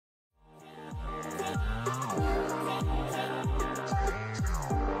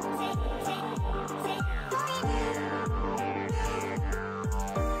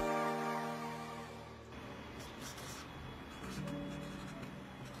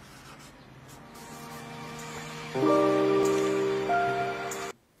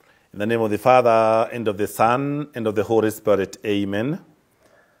the name of the Father, and of the Son, and of the Holy Spirit. Amen.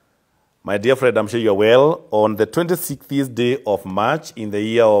 My dear friend, I'm sure you're well. On the 26th day of March in the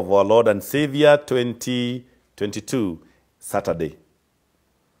year of our Lord and Savior, 2022, Saturday.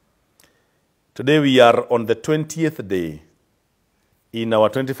 Today we are on the 20th day in our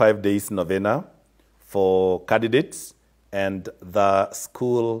 25 days novena for candidates and the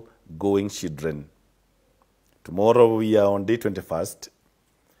school-going children. Tomorrow we are on day 21st.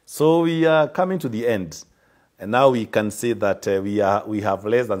 So we are coming to the end. And now we can say that we have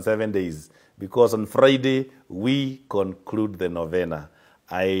less than 7 days, because on Friday we conclude the novena.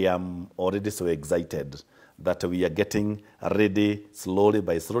 I am already so excited that we are getting ready slowly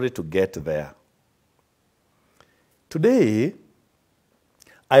by slowly to get there. Today,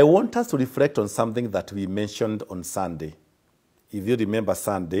 I want us to reflect on something that we mentioned on Sunday. If you remember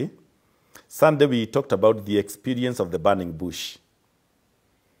Sunday we talked about the experience of the burning bush.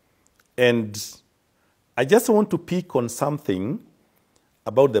 And I just want to pick on something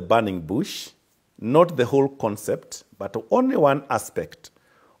about the burning bush, not the whole concept, but only one aspect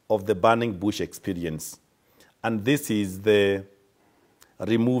of the burning bush experience. And this is the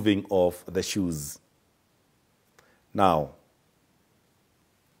removing of the shoes. Now,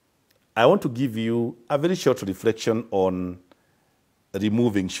 I want to give you a very short reflection on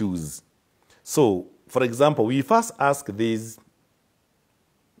removing shoes. So, for example, we first ask this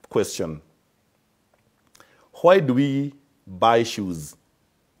question: why do we buy shoes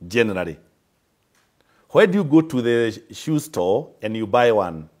generally? Why do you go to the shoe store and you buy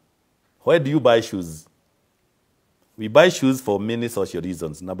one? Why do you buy shoes? We buy shoes for many social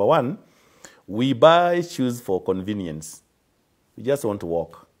reasons. Number one, we buy shoes for convenience. We just want to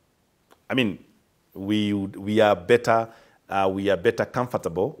walk. I mean, we are better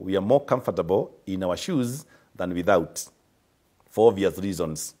comfortable. We are more comfortable in our shoes than without, for obvious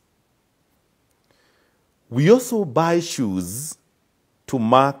reasons. We also buy shoes to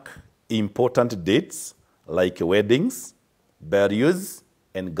mark important dates like weddings, burials,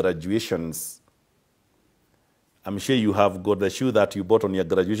 and graduations. I'm sure you have got the shoe that you bought on your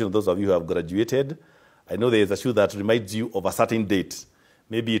graduation, those of you who have graduated. I know there is a shoe that reminds you of a certain date.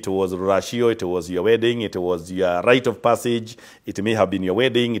 Maybe it was Ratio, it was your wedding, it was your rite of passage, it may have been your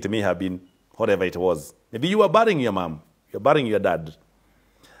wedding, it may have been whatever it was. Maybe you are burying your mom, you're burying your dad.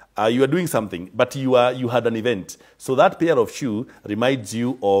 You are doing something, but you had an event. So that pair of shoe reminds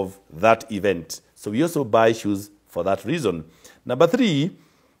you of that event. So we also buy shoes for that reason. Number three,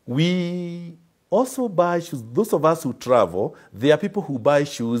 we also buy shoes. Those of us who travel, there are people who buy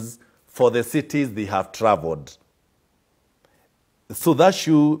shoes for the cities they have traveled. So that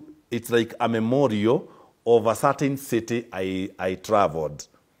shoe, it's like a memorial of a certain city I traveled.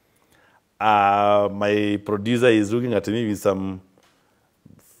 My producer is looking at me with some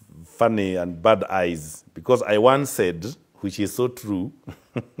funny and bad eyes, because I once said, which is so true,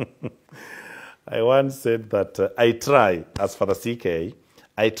 I once said that I try, as FatherCK,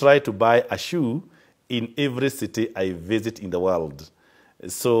 I try to buy a shoe in every city I visit in the world.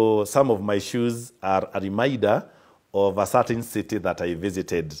 So some of my shoes are a reminder of a certain city that I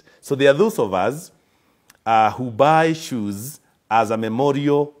visited. So there are those of us who buy shoes as a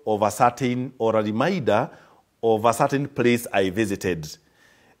memorial of a certain, or a reminder of a certain place I visited.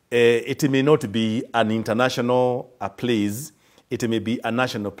 It may not be an international place. It may be a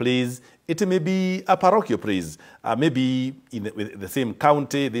national place. It may be a parochial place. Maybe in the same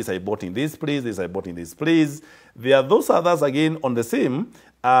county, this I bought in this place, this I bought in this place. There are those others again on the same.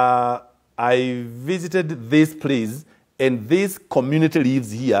 I visited this place, and this community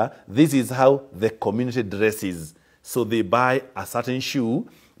lives here. This is how the community dresses. So they buy a certain shoe,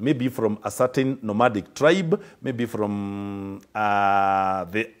 maybe from a certain nomadic tribe, maybe from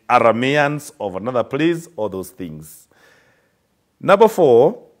the Arameans of another place, all those things. Number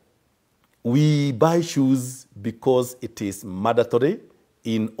four, we buy shoes because it is mandatory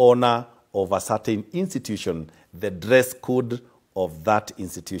in honor of a certain institution, the dress code of that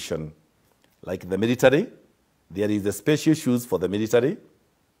institution. Like the military, there is a special shoes for the military.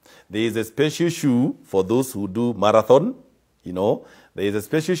 There is a special shoe for those who do marathon, you know. There is a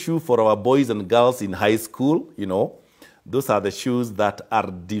special shoe for our boys and girls in high school, you know. Those are the shoes that are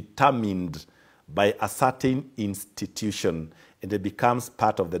determined by a certain institution, and it becomes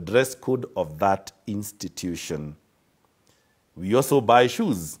part of the dress code of that institution. We also buy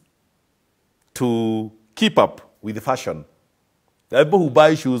shoes to keep up with fashion. There are people who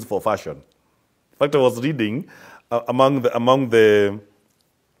buy shoes for fashion. In fact, I was reading among the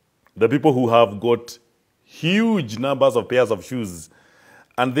people who have got huge numbers of pairs of shoes.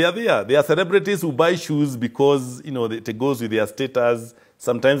 And they are there. There are celebrities who buy shoes because, you know, it goes with their status.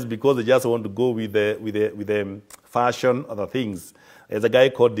 Sometimes because they just want to go with the fashion, other things. There's a guy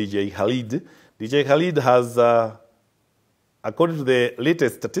called DJ Khalid. DJ Khalid has, according to the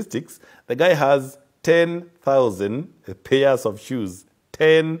latest statistics, the guy has 10,000 pairs of shoes.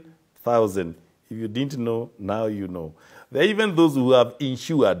 10,000. If you didn't know, now you know. There are even those who have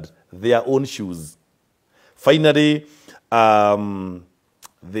insured their own shoes. Finally, we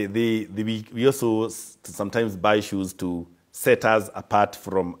also sometimes buy shoes to set us apart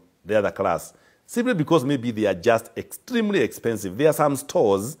from the other class, simply because maybe they are just extremely expensive. There are some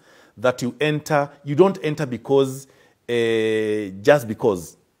stores that you enter, you don't enter because, just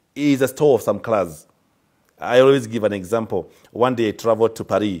because it is a store of some class. I always give an example. One day I traveled to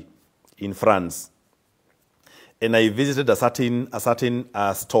Paris in France, and I visited a certain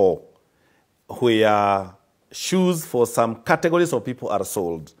store where shoes for some categories of people are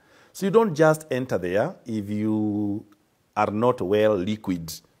sold. So you don't just enter there if you are not well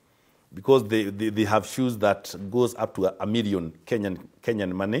liquid, because they have shoes that goes up to $1 million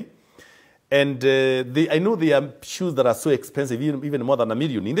Kenyan money. And I know there are shoes that are so expensive, even more than $1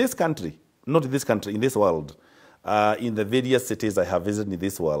 million in this country. Not in this country, in this world. In the various cities I have visited in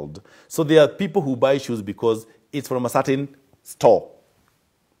this world. So there are people who buy shoes because it's from a certain store.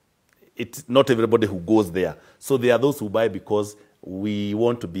 It's not everybody who goes there. So there are those who buy because we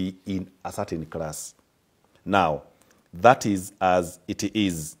want to be in a certain class. Now, that is as it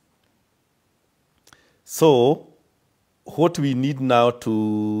is. So, what we need now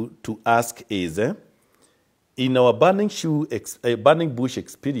to ask is, in our burning bush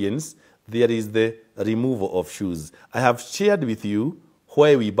experience, there is the removal of shoes. I have shared with you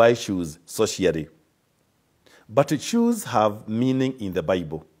why we buy shoes socially. But shoes have meaning in the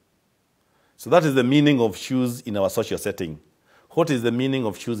Bible. So that is the meaning of shoes in our social setting. What is the meaning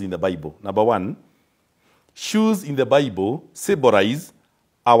of shoes in the Bible? Number one, shoes in the Bible symbolize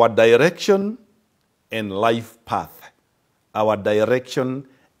our direction and life path. Our direction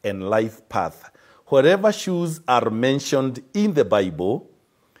and life path. Wherever shoes are mentioned in the Bible,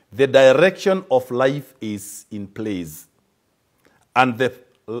 the direction of life is in place. And the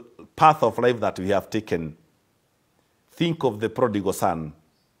path of life that we have taken. Think of the prodigal son.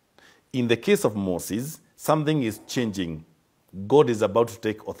 In the case of Moses, something is changing. God is about to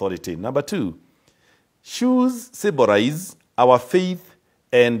take authority. Number two, shoes symbolize our faith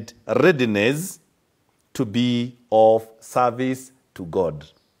and readiness to be of service to God.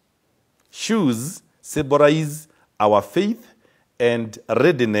 Shoes symbolize our faith and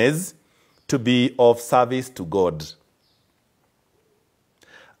readiness to be of service to God.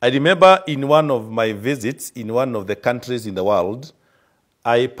 I remember in one of my visits in one of the countries in the world,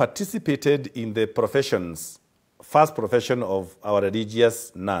 I participated in the first profession of our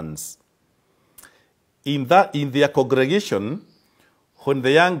religious nuns. In their congregation, when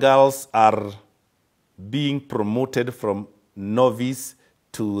the young girls are being promoted from novice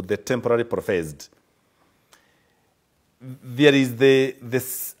to the temporary professed, there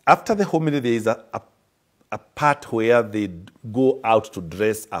is after the homily, there is a part where they go out to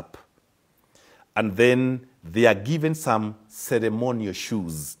dress up. And then they are given some ceremonial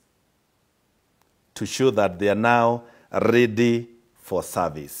shoes to show that they are now ready for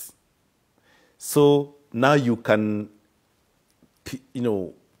service. So now you can,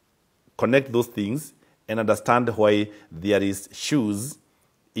 connect those things and understand why there is shoes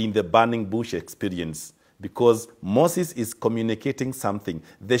in the burning bush experience. Because Moses is communicating something.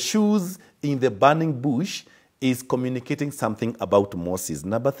 The shoes in the burning bush is communicating something about Moses.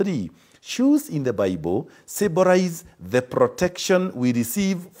 Number three, shoes in the Bible symbolize the protection we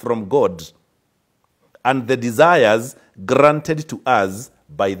receive from God and the desires granted to us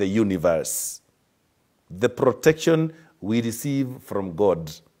by the universe. The protection we receive from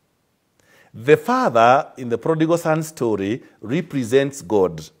God. The father in the prodigal son story represents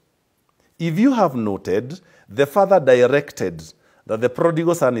God. If you have noted, the father directed that the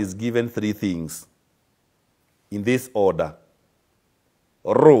prodigal son is given three things in this order: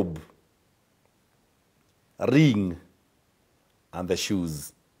 robe, ring, and the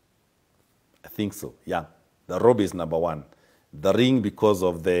shoes. I think so, yeah. The robe is number one. The ring because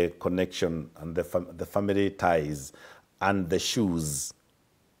of the connection and the family ties. And the shoes,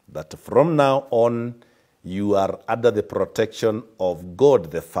 that from now on you are under the protection of God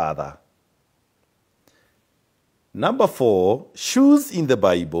the Father. Number four, shoes in the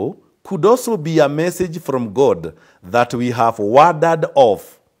Bible could also be a message from God that we have wandered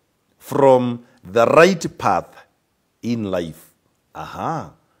off from the right path in life.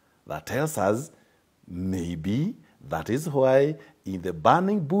 That tells us maybe that is why in the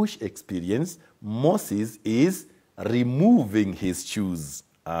burning bush experience, Moses is removing his shoes.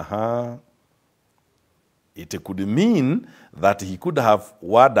 It could mean that he could have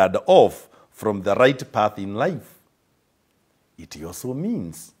wandered off from the right path in life. It also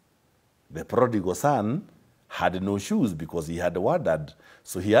means the prodigal son had no shoes because he had wandered.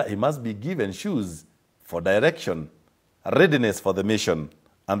 So he must be given shoes for direction, readiness for the mission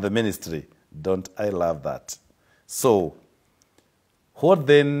and the ministry. Don't I love that? So, what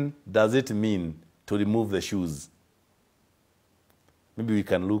then does it mean to remove the shoes? Maybe we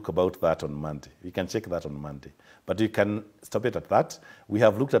can look about that on Monday. We can check that on Monday. But we can stop it at that. We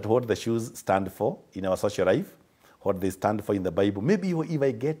have looked at what the shoes stand for in our social life, what they stand for in the Bible. Maybe if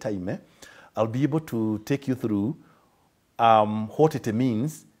I get time, I'll be able to take you through what it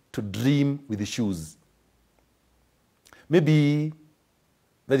means to dream with the shoes. Maybe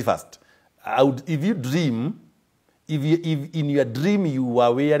very fast. If you dream, if in your dream you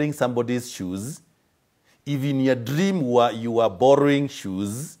are wearing somebody's shoes, if in your dream you are borrowing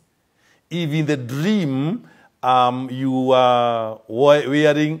shoes, if in the dream you are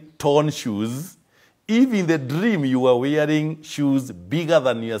wearing torn shoes, if in the dream you are wearing shoes bigger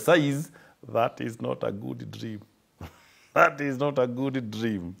than your size, that is not a good dream. That is not a good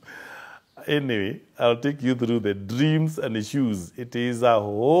dream. Anyway, I'll take you through the dreams and the shoes. It is a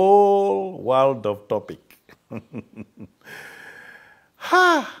whole world of topic.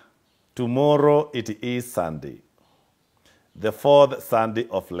 Tomorrow it is Sunday, the 4th Sunday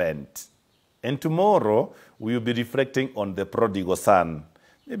of Lent. And tomorrow we will be reflecting on the prodigal son.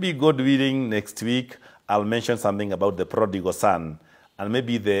 Maybe God willing, next week I'll mention something about the prodigal son and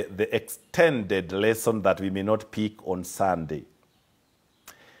maybe the extended lesson that we may not pick on Sunday.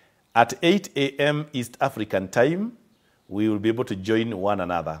 At 8 a.m. East African time, we will be able to join one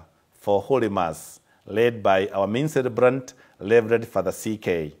another for Holy Mass, led by our main celebrant, Reverend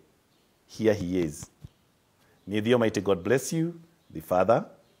FatherCK. Here he is. May the Almighty God bless you, the Father,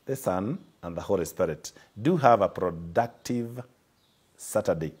 the Son, and the Holy Spirit. Do have a productive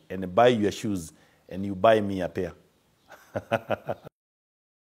Saturday and buy your shoes, and you buy me a pair.